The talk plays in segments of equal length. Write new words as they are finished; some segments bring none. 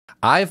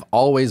I've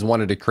always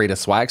wanted to create a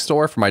swag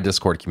store for my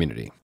Discord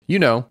community. You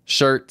know,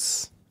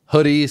 shirts,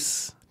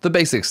 hoodies, the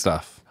basic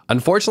stuff.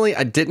 Unfortunately,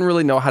 I didn't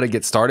really know how to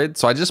get started,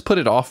 so I just put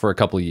it off for a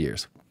couple of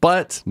years.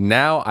 But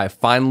now I've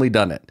finally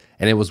done it,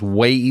 and it was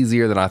way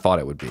easier than I thought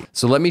it would be.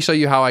 So let me show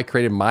you how I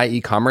created my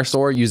e-commerce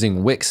store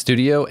using Wix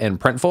Studio and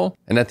Printful.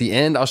 And at the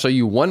end, I'll show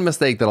you one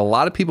mistake that a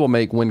lot of people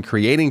make when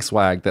creating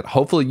swag that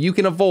hopefully you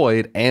can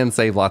avoid and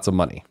save lots of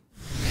money.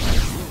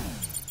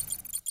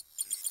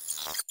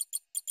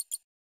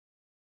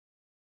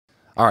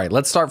 All right,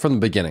 let's start from the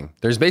beginning.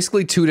 There's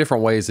basically two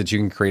different ways that you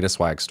can create a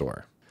swag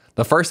store.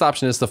 The first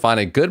option is to find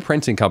a good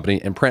printing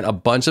company and print a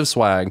bunch of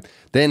swag,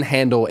 then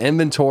handle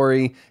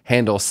inventory,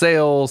 handle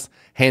sales,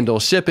 handle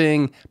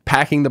shipping,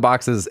 packing the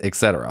boxes,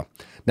 etc.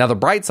 Now, the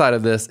bright side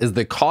of this is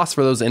the cost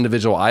for those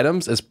individual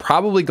items is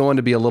probably going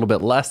to be a little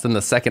bit less than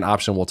the second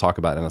option we'll talk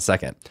about in a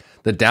second.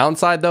 The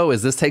downside though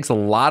is this takes a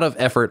lot of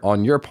effort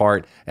on your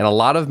part and a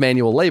lot of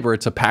manual labor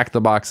to pack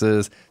the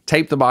boxes,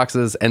 tape the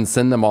boxes, and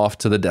send them off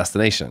to the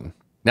destination.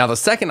 Now, the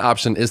second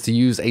option is to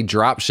use a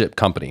dropship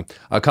company,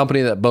 a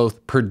company that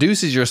both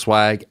produces your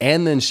swag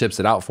and then ships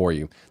it out for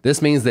you.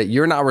 This means that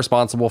you're not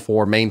responsible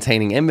for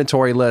maintaining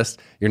inventory lists,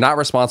 you're not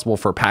responsible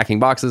for packing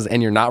boxes,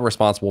 and you're not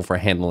responsible for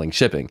handling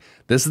shipping.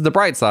 This is the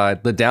bright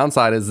side. The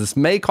downside is this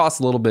may cost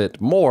a little bit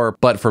more,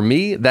 but for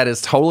me, that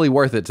is totally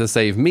worth it to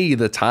save me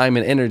the time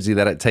and energy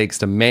that it takes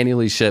to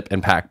manually ship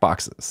and pack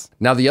boxes.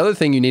 Now, the other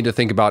thing you need to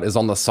think about is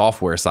on the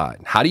software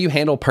side. How do you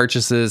handle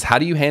purchases? How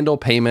do you handle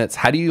payments?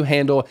 How do you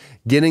handle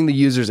getting the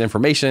user's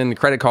information,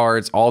 credit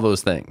cards, all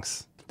those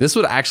things? This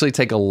would actually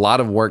take a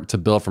lot of work to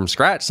build from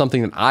scratch,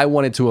 something that I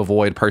wanted to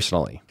avoid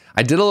personally.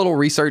 I did a little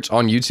research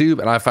on YouTube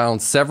and I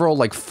found several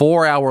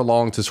 4-hour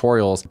long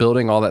tutorials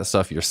building all that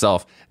stuff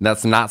yourself. And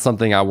that's not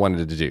something I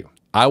wanted to do.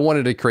 I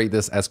wanted to create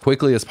this as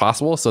quickly as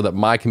possible so that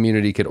my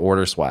community could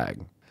order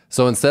swag.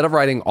 So instead of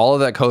writing all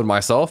of that code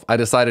myself, I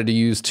decided to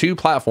use two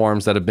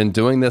platforms that have been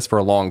doing this for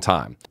a long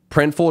time.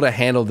 Printful to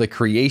handle the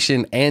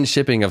creation and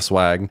shipping of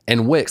swag,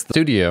 and Wix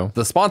Studio,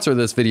 the sponsor of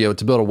this video,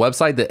 to build a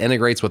website that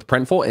integrates with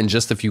Printful in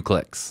just a few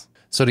clicks.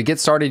 So to get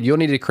started, you'll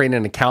need to create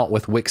an account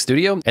with Wix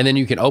Studio, and then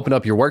you can open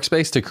up your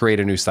workspace to create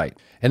a new site.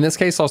 In this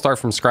case, I'll start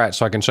from scratch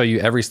so I can show you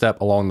every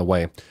step along the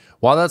way.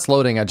 While that's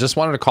loading, I just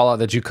wanted to call out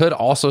that you could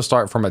also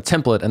start from a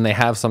template, and they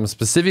have some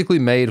specifically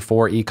made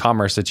for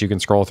e-commerce that you can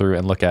scroll through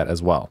and look at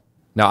as well.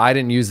 Now, I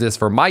didn't use this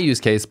for my use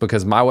case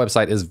because my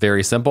website is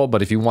very simple,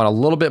 but if you want a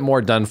little bit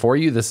more done for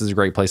you, this is a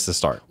great place to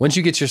start. Once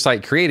you get your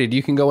site created,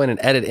 you can go in and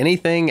edit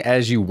anything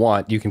as you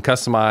want. You can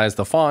customize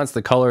the fonts,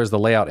 the colors, the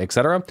layout,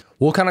 etc.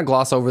 We'll kind of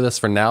gloss over this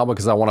for now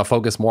because I want to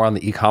focus more on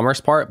the e-commerce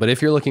part, but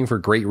if you're looking for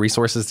great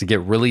resources to get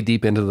really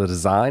deep into the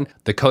design,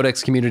 the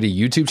Codex Community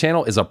YouTube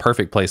channel is a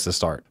perfect place to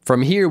start.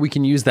 From here, we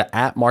can use the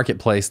app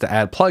marketplace to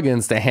add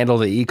plugins to handle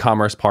the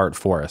e-commerce part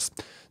for us.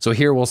 So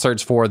here we'll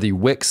search for the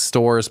Wix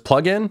Stores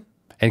plugin,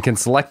 and can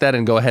select that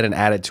and go ahead and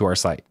add it to our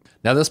site.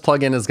 Now, this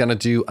plugin is gonna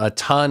do a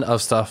ton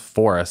of stuff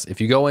for us. If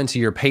you go into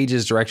your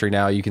pages directory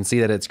now, you can see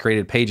that it's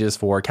created pages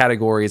for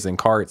categories and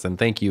carts and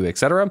thank you,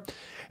 etc.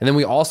 And then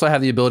we also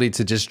have the ability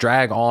to just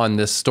drag on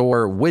this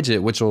store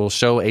widget, which will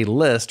show a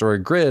list or a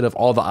grid of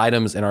all the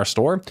items in our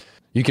store.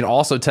 You can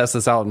also test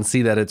this out and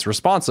see that it's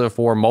responsive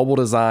for mobile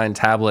design,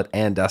 tablet,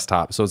 and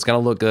desktop. So it's gonna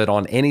look good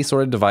on any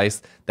sort of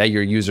device that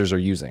your users are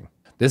using.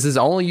 This is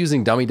only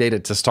using dummy data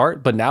to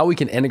start, but now we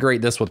can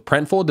integrate this with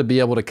Printful to be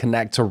able to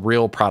connect to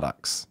real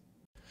products.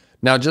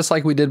 Now, just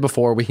like we did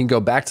before, we can go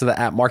back to the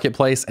app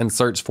marketplace and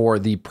search for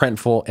the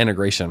Printful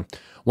integration.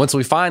 Once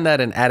we find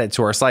that and add it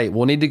to our site,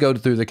 we'll need to go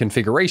through the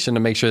configuration to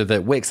make sure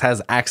that Wix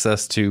has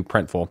access to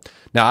Printful.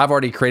 Now, I've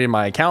already created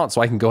my account,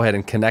 so I can go ahead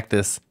and connect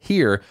this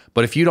here,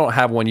 but if you don't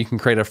have one, you can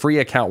create a free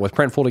account with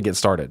Printful to get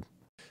started.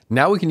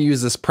 Now we can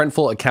use this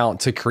Printful account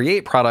to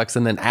create products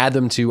and then add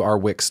them to our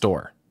Wix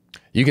store.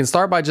 You can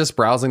start by just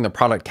browsing the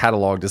product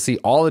catalog to see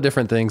all the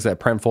different things that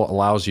Printful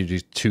allows you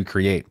to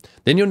create.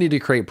 Then you'll need to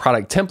create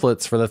product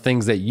templates for the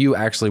things that you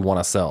actually want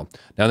to sell.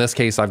 Now, in this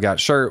case, I've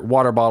got shirt,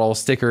 water bottle,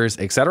 stickers,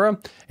 etc.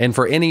 And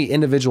for any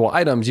individual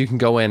items, you can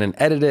go in and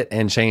edit it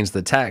and change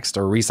the text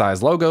or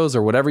resize logos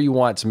or whatever you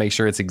want to make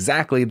sure it's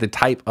exactly the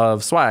type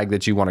of swag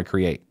that you want to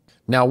create.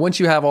 Now, once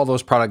you have all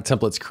those product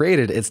templates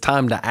created, it's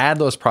time to add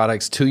those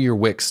products to your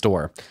Wix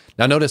store.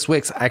 Now, notice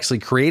Wix actually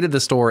created the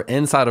store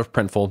inside of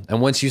Printful,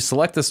 and once you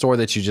select the store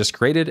that you just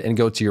created and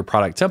go to your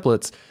product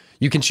templates,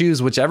 you can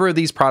choose whichever of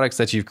these products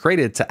that you've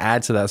created to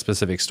add to that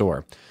specific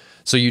store.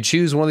 So you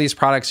choose one of these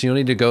products, you'll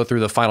need to go through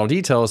the final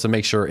details to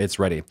make sure it's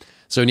ready.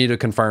 So you need to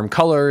confirm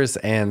colors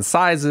and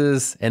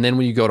sizes, and then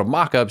when you go to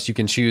mockups, you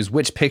can choose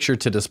which picture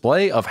to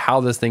display of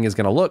how this thing is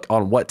going to look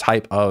on what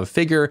type of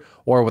figure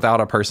or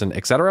without a person,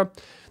 etc.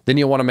 Then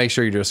you'll want to make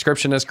sure your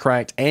description is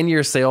correct and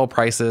your sale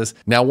prices.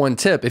 Now, one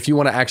tip, if you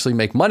want to actually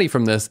make money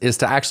from this, is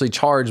to actually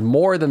charge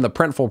more than the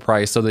Printful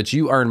price so that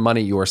you earn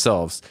money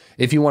yourselves.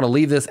 If you want to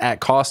leave this at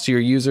cost to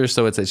your users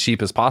so it's as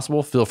cheap as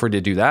possible, feel free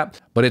to do that.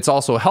 But it's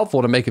also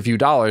helpful to make a few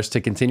dollars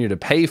to continue to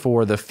pay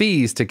for the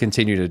fees to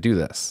continue to do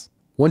this.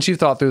 Once you've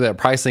thought through that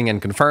pricing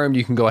and confirmed,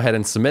 you can go ahead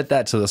and submit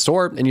that to the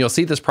store, and you'll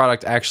see this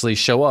product actually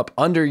show up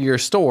under your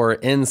store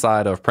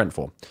inside of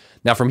Printful.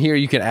 Now from here,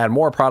 you can add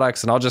more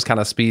products, and I'll just kind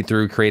of speed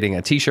through creating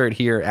a t-shirt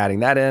here,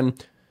 adding that in.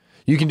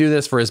 You can do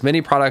this for as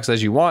many products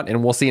as you want,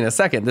 and we'll see in a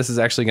second, this is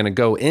actually going to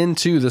go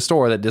into the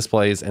store that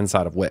displays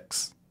inside of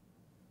Wix.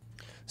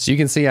 So you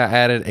can see I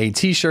added a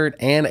t-shirt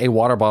and a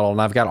water bottle,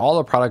 and I've got all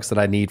the products that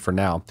I need for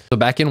now. So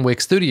back in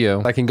Wix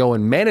Studio, I can go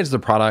and manage the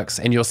products,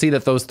 and you'll see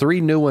that those 3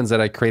 new ones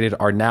that I created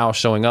are now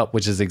showing up,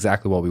 which is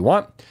exactly what we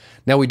want.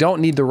 Now we don't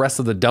need the rest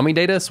of the dummy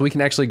data, so we can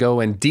actually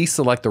go and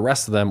deselect the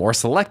rest of them or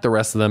select the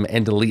rest of them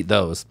and delete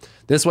those.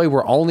 This way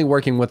we're only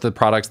working with the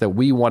products that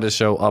we want to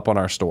show up on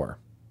our store.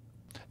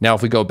 Now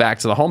if we go back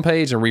to the home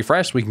page and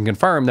refresh, we can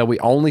confirm that we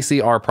only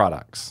see our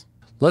products.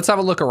 Let's have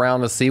a look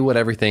around to see what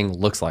everything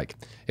looks like.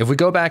 If we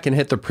go back and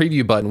hit the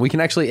preview button, we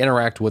can actually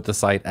interact with the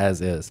site as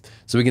is.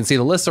 So we can see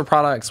the list of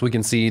products, we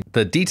can see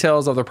the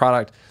details of the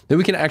product, then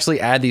we can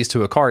actually add these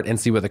to a cart and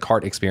see what the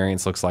cart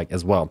experience looks like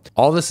as well.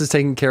 All this is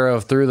taken care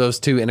of through those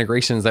 2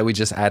 integrations that we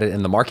just added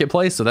in the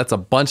marketplace. So that's a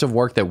bunch of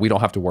work that we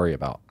don't have to worry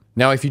about.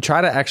 Now, if you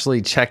try to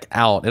actually check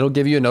out, it'll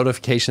give you a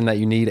notification that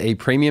you need a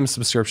premium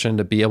subscription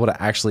to be able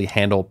to actually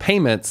handle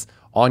payments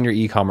on your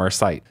e-commerce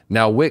site.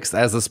 Now, Wix,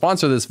 as the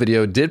sponsor of this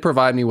video, did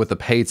provide me with a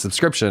paid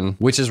subscription,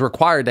 which is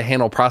required to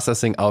handle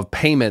processing of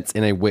payments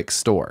in a Wix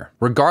store.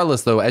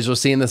 Regardless though, as you'll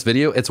see in this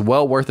video, it's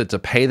well worth it to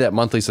pay that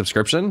monthly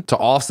subscription to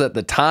offset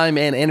the time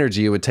and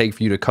energy it would take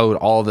for you to code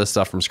all of this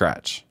stuff from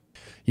scratch.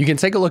 You can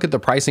take a look at the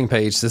pricing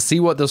page to see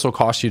what this will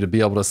cost you to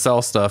be able to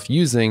sell stuff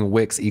using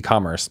Wix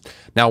e-commerce.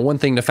 Now, one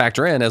thing to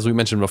factor in, as we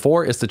mentioned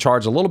before, is to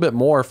charge a little bit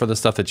more for the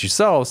stuff that you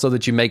sell so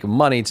that you make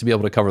money to be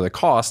able to cover the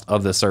cost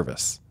of this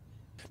service.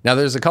 Now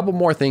there's a couple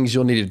more things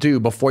you'll need to do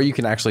before you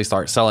can actually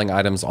start selling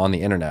items on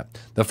the internet.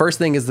 The first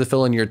thing is to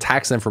fill in your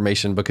tax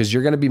information because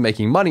you're going to be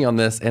making money on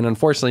this, and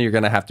unfortunately you're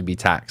going to have to be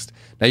taxed.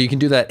 Now you can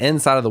do that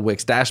inside of the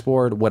Wix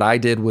dashboard. What I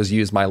did was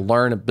use my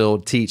Learn,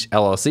 Build, Teach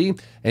LLC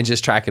and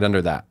just track it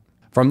under that.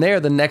 From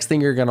there, the next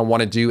thing you're going to want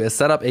to do is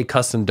set up a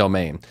custom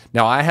domain.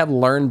 Now I have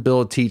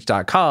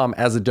learnbuildteach.com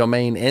as a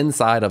domain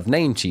inside of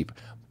Namecheap,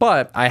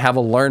 but I have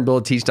a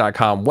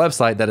learnbuildteach.com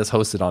website that is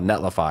hosted on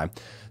Netlify.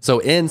 So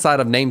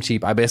inside of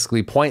Namecheap, I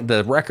basically point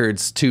the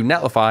records to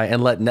Netlify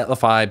and let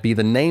Netlify be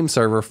the name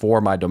server for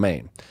my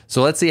domain.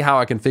 So let's see how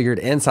I configured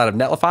inside of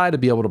Netlify to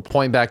be able to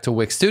point back to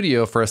Wix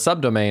Studio for a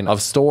subdomain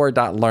of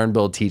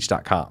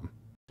store.learnbuildteach.com.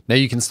 Now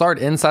you can start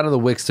inside of the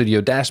Wix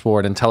Studio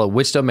dashboard and tell it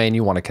which domain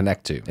you want to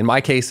connect to. In my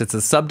case, it's a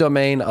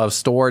subdomain of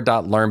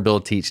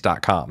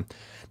store.learnbuildteach.com.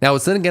 Now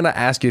it's then going to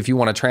ask you if you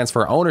want to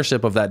transfer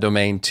ownership of that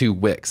domain to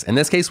Wix. In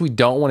this case, we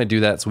don't want to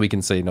do that, so we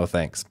can say no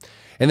thanks.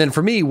 And then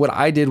for me, what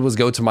I did was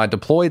go to my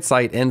deployed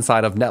site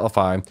inside of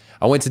Netlify.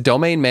 I went to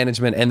domain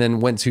management and then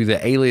went to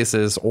the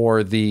aliases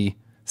or the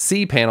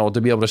C panel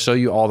to be able to show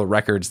you all the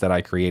records that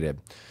I created.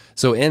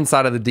 So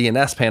inside of the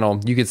DNS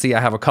panel, you can see I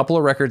have a couple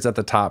of records at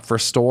the top for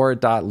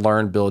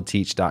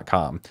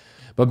store.learnbuildteach.com.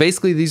 But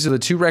basically, these are the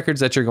 2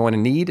 records that you're going to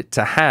need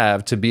to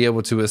have to be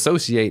able to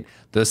associate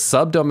the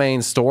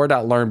subdomain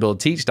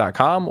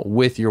store.learnbuildteach.com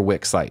with your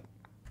Wix site.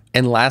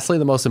 And lastly,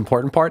 the most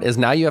important part is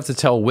now you have to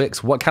tell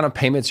Wix what kind of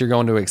payments you're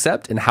going to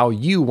accept and how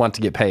you want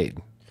to get paid.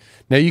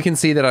 Now you can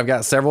see that I've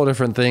got several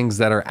different things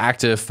that are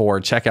active for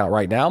checkout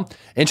right now.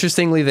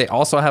 Interestingly, they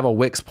also have a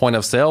Wix point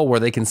of sale where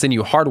they can send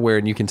you hardware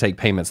and you can take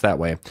payments that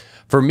way.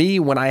 For me,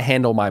 when I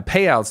handle my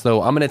payouts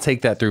though, I'm going to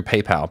take that through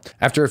PayPal.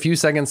 After a few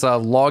seconds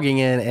of logging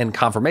in and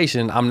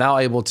confirmation, I'm now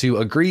able to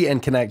agree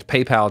and connect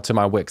PayPal to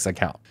my Wix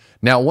account.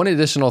 Now, one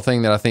additional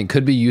thing that I think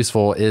could be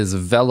useful is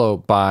Velo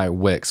by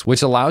Wix,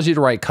 which allows you to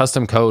write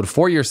custom code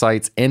for your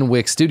sites in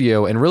Wix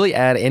Studio and really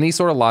add any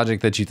sort of logic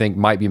that you think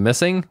might be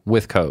missing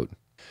with code.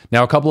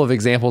 Now, a couple of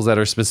examples that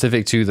are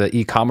specific to the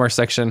e-commerce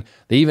section,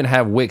 they even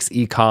have Wix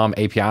Ecom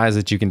APIs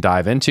that you can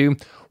dive into.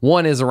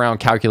 One is around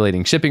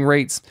calculating shipping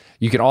rates.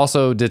 You can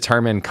also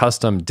determine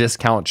custom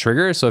discount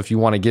triggers. So if you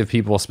want to give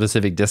people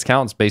specific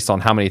discounts based on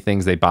how many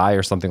things they buy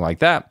or something like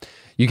that,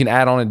 you can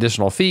add on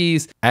additional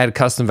fees, add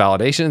custom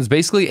validations,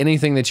 basically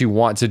anything that you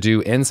want to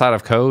do inside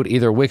of code.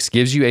 Either Wix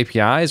gives you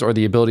APIs or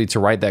the ability to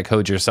write that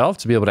code yourself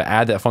to be able to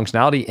add that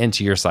functionality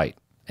into your site.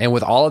 And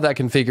with all of that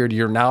configured,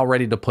 you're now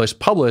ready to push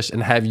publish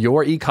and have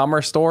your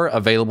e-commerce store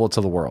available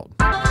to the world.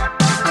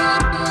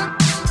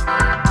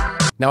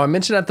 Now, I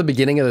mentioned at the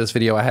beginning of this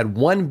video, I had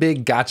one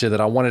big gotcha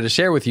that I wanted to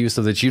share with you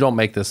so that you don't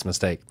make this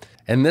mistake.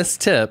 And this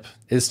tip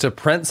is to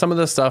print some of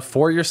this stuff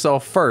for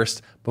yourself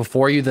first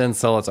before you then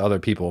sell it to other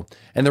people.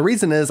 And the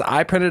reason is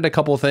I printed a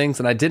couple of things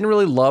and I didn't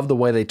really love the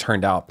way they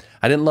turned out.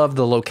 I didn't love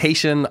the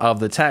location of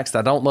the text.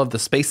 I don't love the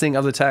spacing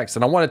of the text.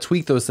 And I want to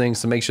tweak those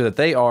things to make sure that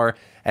they are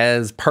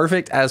as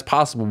perfect as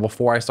possible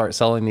before I start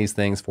selling these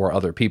things for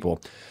other people.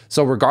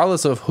 So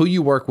regardless of who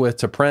you work with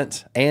to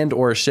print and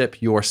or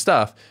ship your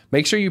stuff,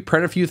 make sure you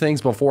print a few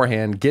things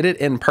beforehand, get it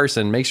in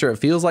person, make sure it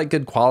feels like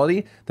good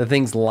quality, that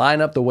things line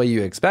up the way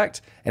you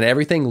expect, and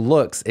everything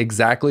looks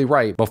exactly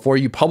right before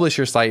you publish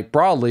your site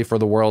broadly for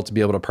the world to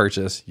be able to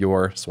purchase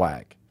your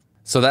swag.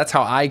 So that's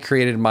how I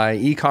created my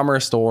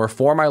e-commerce store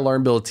for my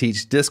Learn, Build,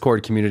 Teach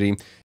Discord community.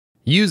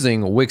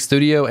 using Wix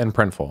Studio and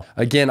Printful.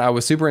 Again, I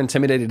was super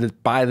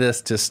intimidated by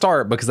this to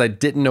start because I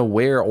didn't know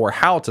where or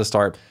how to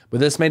start, but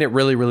this made it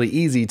really, really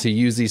easy to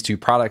use these two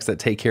products that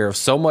take care of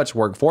so much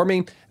work for me.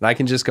 And I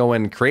can just go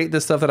in and create the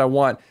stuff that I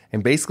want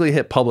and basically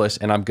hit publish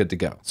and I'm good to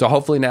go. So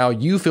hopefully now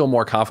you feel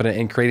more confident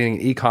in creating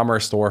an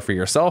e-commerce store for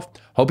yourself.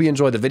 Hope you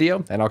enjoyed the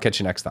video and I'll catch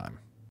you next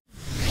time.